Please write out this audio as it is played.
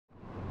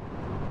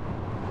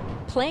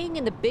Playing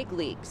in the big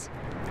leagues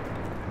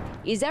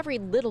is every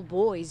little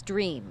boy's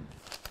dream,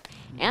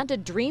 and a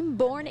dream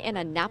born in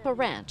a Napa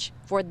ranch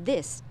for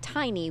this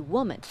tiny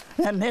woman.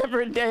 And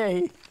every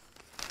day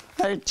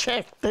I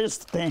check this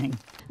thing.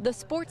 The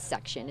sports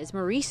section is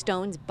Marie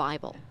Stone's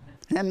Bible.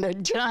 And the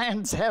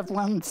Giants have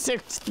won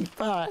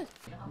 65.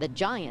 The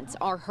Giants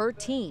are her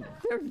team.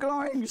 They're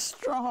going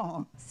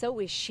strong. So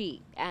is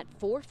she at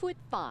 4'5".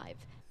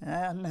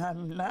 And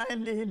I'm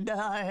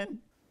 99,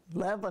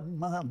 11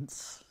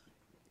 months.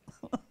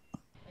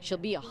 She'll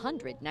be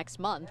 100 next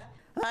month.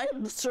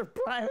 I'm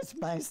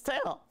surprised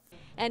myself.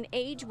 An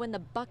age when the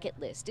bucket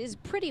list is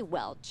pretty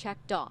well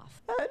checked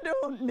off. I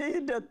don't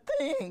need a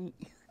thing.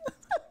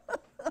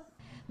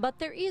 But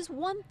there is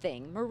one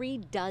thing Marie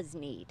does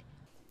need.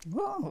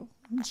 Oh,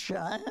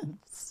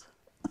 Giants.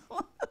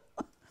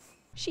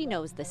 She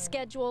knows the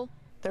schedule.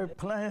 They're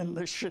playing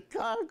the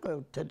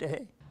Chicago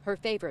today. Her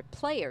favorite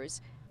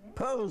players.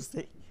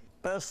 Posey,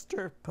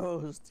 Buster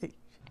Posey.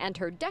 And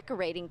her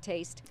decorating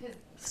taste.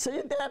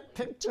 See that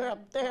picture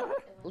up there?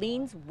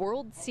 Leans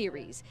World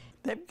Series.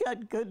 They've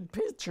got good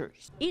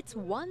pictures. It's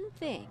one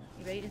thing.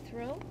 You ready to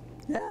throw?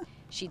 Yeah.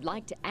 She'd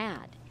like to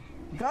add.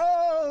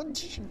 Go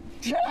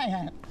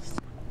Giants!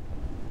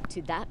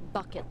 To that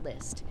bucket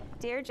list.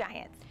 Dear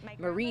Giants,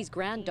 Marie's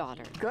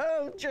granddaughter.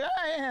 Go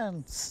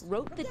Giants!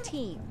 Wrote the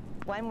team.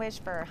 One wish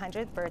for her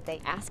 100th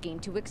birthday. Asking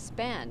to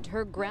expand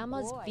her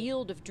grandma's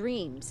field of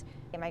dreams.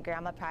 And my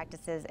grandma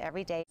practices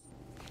every day.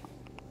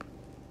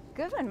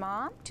 Good one,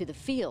 Mom. To the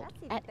field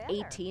at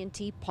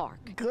AT&T Park.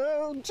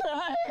 Go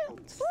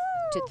Giants!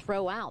 Woo! To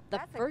throw out the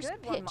first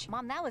pitch.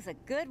 Mom, that was a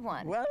good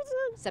one. Was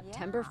it?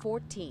 September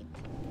 14th.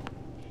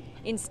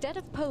 Instead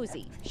of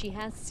Posey, she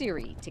has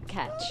Siri to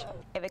catch.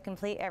 It would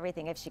complete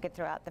everything if she could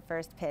throw out the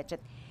first pitch.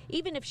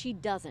 Even if she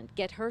doesn't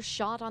get her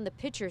shot on the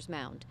pitcher's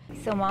mound.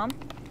 So, Mom,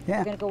 Yeah.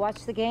 we're going to go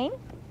watch the game?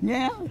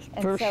 Yeah,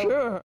 for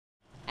sure.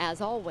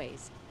 As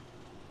always,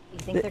 You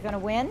think they're going to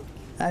win?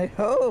 I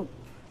hope.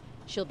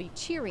 she'll be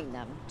cheering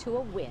them to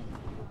a win.